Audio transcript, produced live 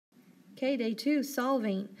Okay, day 2,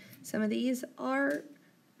 solving. Some of these are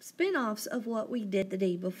spin-offs of what we did the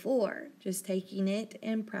day before, just taking it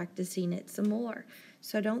and practicing it some more.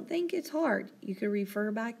 So don't think it's hard. You can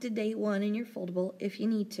refer back to day 1 in your foldable if you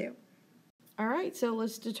need to. Alright, so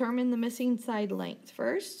let's determine the missing side length.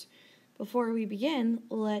 First, before we begin,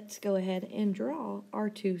 let's go ahead and draw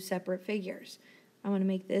our 2 separate figures. I'm going to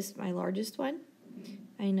make this my largest one.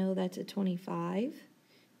 I know that's a 25,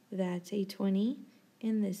 that's a 20,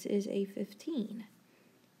 and this is a 15.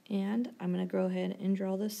 And I'm going to go ahead and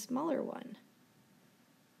draw the smaller one.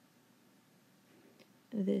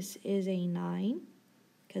 This is a 9,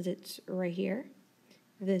 because it's right here.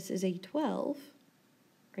 This is a 12,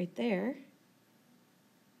 right there.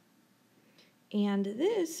 And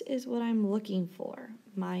this is what I'm looking for,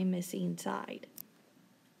 my missing side.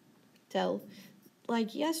 So,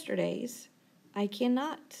 like yesterday's, I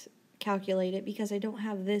cannot calculate it because I don't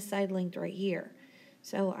have this side length right here.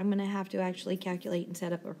 So I'm going to have to actually calculate and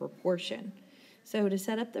set up a proportion. So to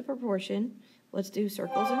set up the proportion, let's do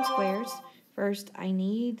circles and squares. First, I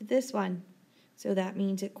need this one. So that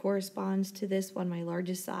means it corresponds to this one, my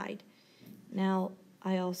largest side. Now,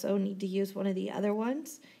 I also need to use one of the other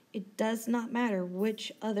ones. It does not matter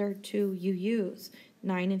which other two you use,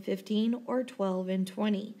 9 and 15 or 12 and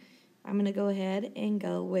 20. I'm going to go ahead and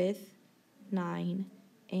go with 9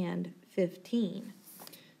 and 15.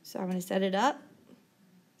 So I'm going to set it up.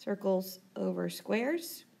 Circles over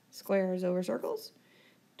squares, squares over circles,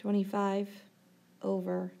 25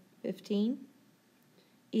 over 15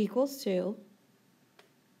 equals to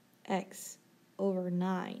x over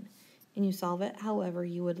 9. And you solve it however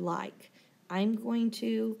you would like. I'm going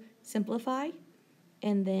to simplify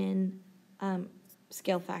and then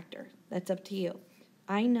scale factor. That's up to you.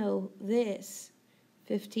 I know this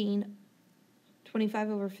 25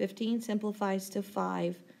 over 15 simplifies to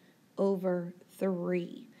 5 over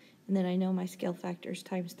 3. And then I know my scale factor is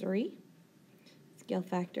times 3. Scale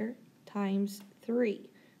factor times 3.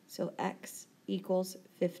 So x equals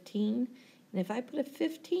 15. And if I put a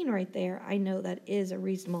 15 right there, I know that is a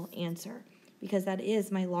reasonable answer because that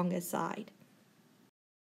is my longest side.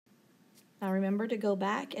 Now remember to go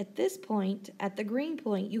back at this point, at the green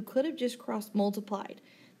point, you could have just cross multiplied.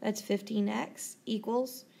 That's 15x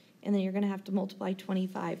equals, and then you're going to have to multiply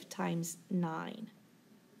 25 times 9.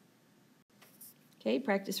 Okay,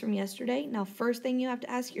 practice from yesterday. Now, first thing you have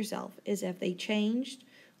to ask yourself is if they changed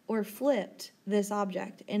or flipped this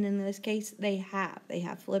object. And in this case, they have. They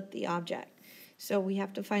have flipped the object. So we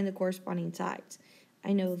have to find the corresponding sides.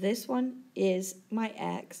 I know this one is my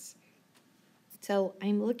x. So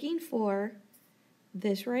I'm looking for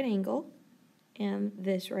this right angle and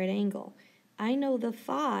this right angle. I know the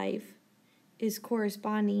 5 is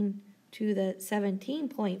corresponding to the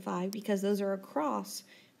 17.5 because those are across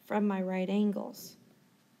from my right angles.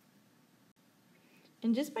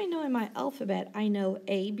 And just by knowing my alphabet, I know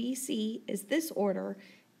A, B, C is this order,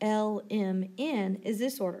 L, M, N is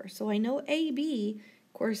this order. So I know AB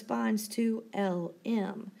corresponds to L,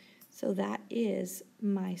 M. So that is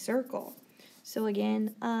my circle. So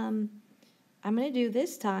again, I'm going to do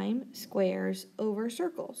this time squares over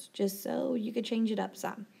circles, just so you could change it up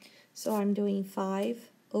some. So I'm doing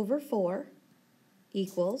 5 over 4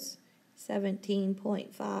 equals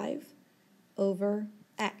 17.5 over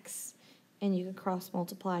x, and you can cross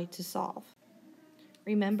multiply to solve.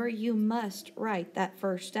 Remember, you must write that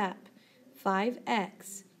first step.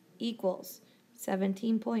 5x equals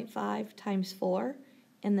 17.5 times 4,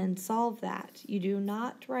 and then solve that. You do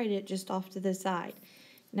not write it just off to the side.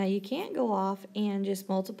 Now you can't go off and just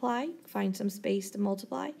multiply, find some space to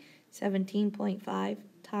multiply. 17.5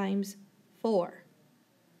 times 4.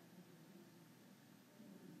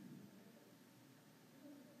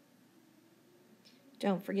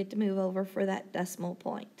 Don't forget to move over for that decimal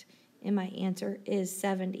point. And my answer is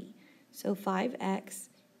 70. So 5x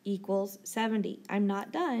equals 70. I'm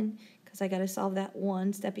not done because I got to solve that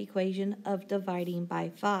one-step equation of dividing by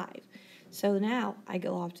 5. So now I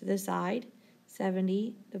go off to the side.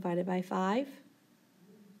 70 divided by 5.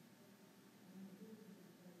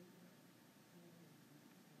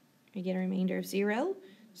 I get a remainder of 0.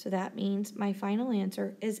 So that means my final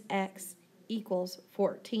answer is x equals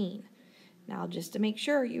 14. Now, just to make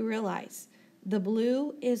sure you realize, the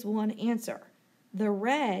blue is one answer. The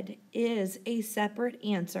red is a separate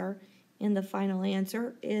answer, and the final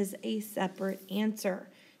answer is a separate answer.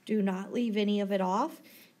 Do not leave any of it off.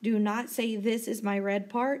 Do not say this is my red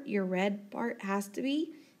part. Your red part has to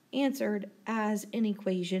be answered as an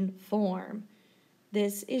equation form.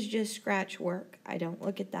 This is just scratch work. I don't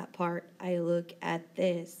look at that part. I look at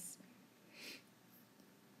this.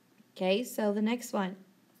 Okay, so the next one.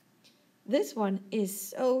 This one is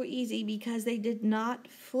so easy because they did not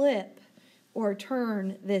flip or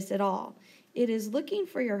turn this at all. It is looking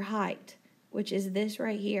for your height, which is this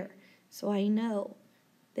right here. So I know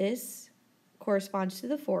this corresponds to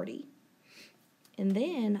the 40. And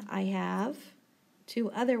then I have two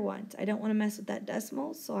other ones. I don't want to mess with that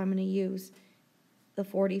decimal, so I'm going to use the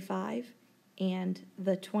 45 and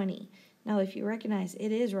the 20. Now, if you recognize,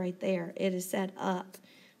 it is right there. It is set up.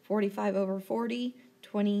 45 over 40,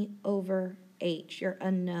 20 over h, your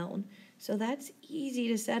unknown. So that's easy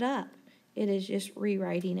to set up. It is just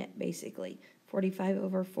rewriting it, basically. 45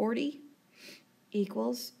 over 40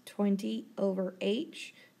 equals 20 over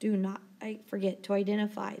h. Do not forget to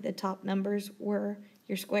identify the top numbers were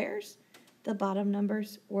your squares. The bottom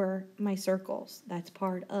numbers were my circles. That's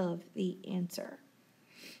part of the answer.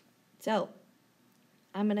 So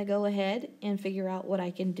I'm going to go ahead and figure out what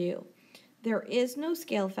I can do. There is no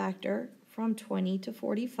scale factor from 20 to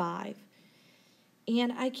 45.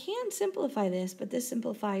 And I can simplify this, but this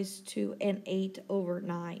simplifies to an 8 over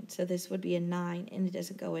 9. So this would be a 9, and it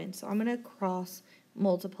doesn't go in. So I'm going to cross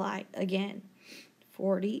multiply again.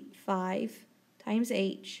 45 times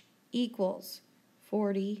h equals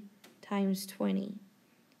 40 times 20.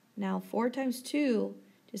 Now 4 times 2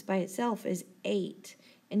 just by itself is 8.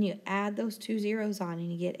 And you add those two zeros on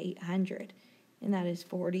and you get 800. And that is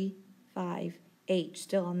 45h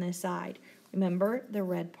still on this side. Remember, the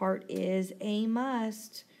red part is a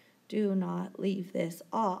must. Do not leave this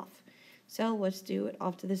off. So let's do it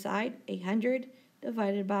off to the side. 800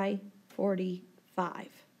 divided by 45.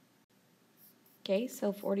 Okay,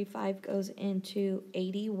 so 45 goes into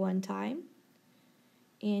 80 one time.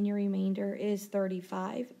 And your remainder is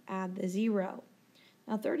 35. Add the 0.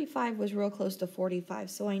 Now 35 was real close to 45,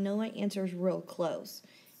 so I know my answer is real close.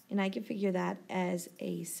 And I can figure that as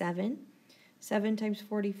a 7. 7 times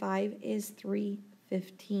 45 is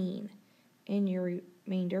 315. And your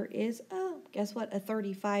remainder is, oh, guess what, a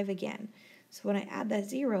 35 again. So when I add that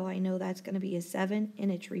 0, I know that's going to be a 7,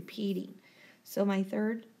 and it's repeating. So my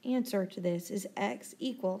third answer to this is x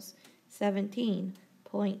equals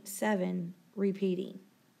 17.7 repeating.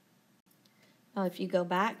 Now, if you go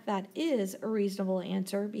back, that is a reasonable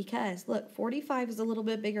answer because, look, 45 is a little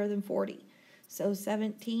bit bigger than 40. So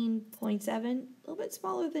 17.7, a little bit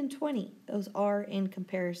smaller than 20. Those are in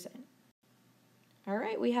comparison. All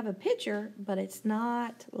right, we have a picture, but it's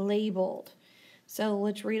not labeled. So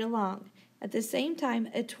let's read along. At the same time,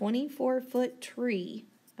 a 24-foot tree,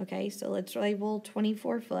 okay, so let's label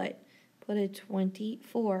 24 foot, put a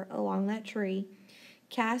 24 along that tree,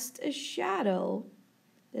 cast a shadow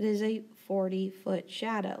that is a 40-foot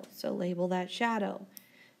shadow. So label that shadow.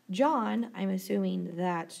 John, I'm assuming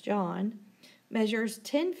that's John, measures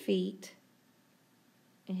 10 feet,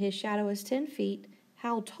 and his shadow is 10 feet.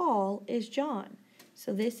 How tall is John?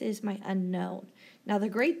 So this is my unknown. Now, the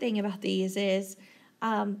great thing about these is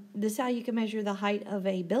this is how you can measure the height of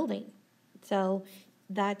a building. So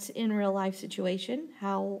that's in real life situation.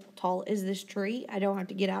 How tall is this tree? I don't have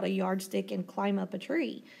to get out a yardstick and climb up a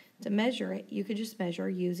tree to measure it. You could just measure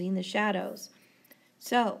using the shadows.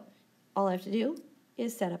 So all I have to do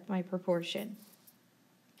is set up my proportion.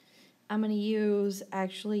 I'm going to use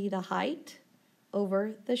actually the height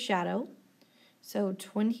over the shadow. So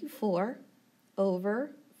 24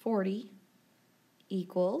 over 40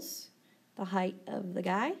 equals the height of the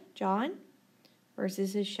guy, John,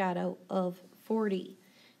 versus his shadow of 40.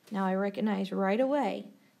 Now I recognize right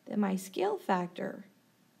away that my scale factor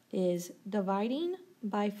is dividing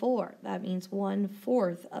by 4. That means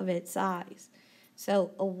 1/4 of its size.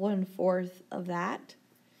 So a 1/4 of that,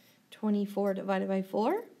 24 divided by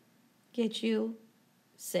 4, gets you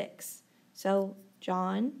 6. So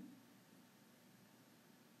John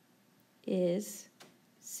is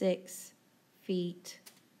 6 feet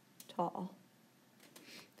tall.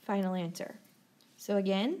 Final answer. So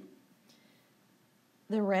again,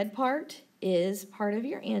 the red part is part of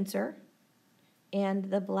your answer, and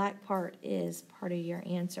the black part is part of your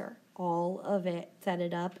answer. All of it. Set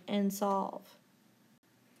it up and solve.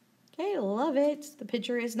 Okay, love it. The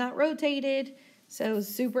picture is not rotated, so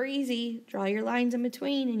super easy. Draw your lines in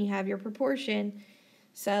between and you have your proportion.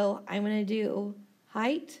 So I'm going to do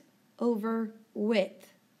height over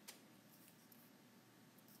width.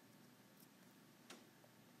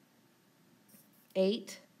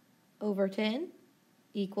 Eight over 10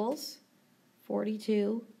 equals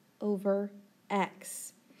 42 over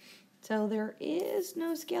x. So there is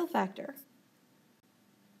no scale factor.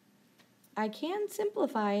 I can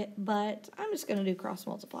simplify it, but I'm just going to do cross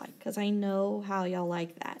multiply because I know how y'all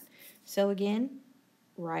like that. So again,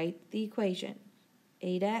 write the equation.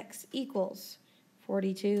 8x equals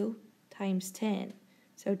 42 times 10.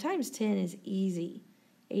 So times 10 is easy.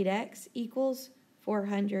 8x equals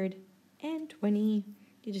 420.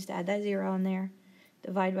 You just add that 0 on there.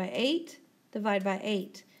 Divide by 8, divide by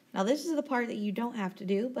 8. Now this is the part that you don't have to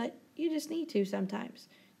do, but you just need to sometimes.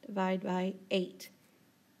 Divide by 8.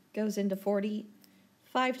 Goes into 40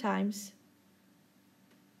 5 times.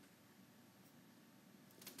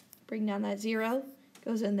 Bring down that 0.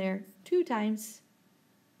 Goes in there 2 times.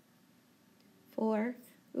 4.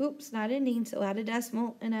 Oops, not ending, so add a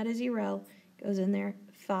decimal and add a 0. Goes in there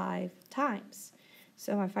 5 times.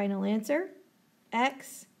 So my final answer,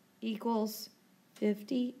 x equals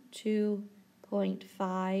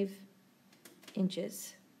 52.5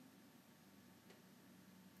 inches.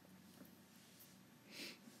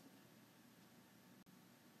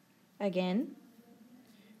 Again,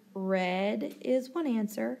 red is one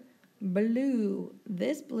answer. Blue,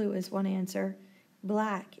 this blue is one answer.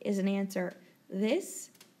 Black is an answer. This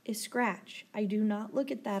is scratch. I do not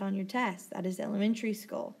look at that on your test. That is elementary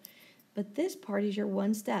school. But this part is your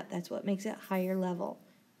one step. That's what makes it higher level.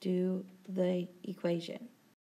 Do the equation.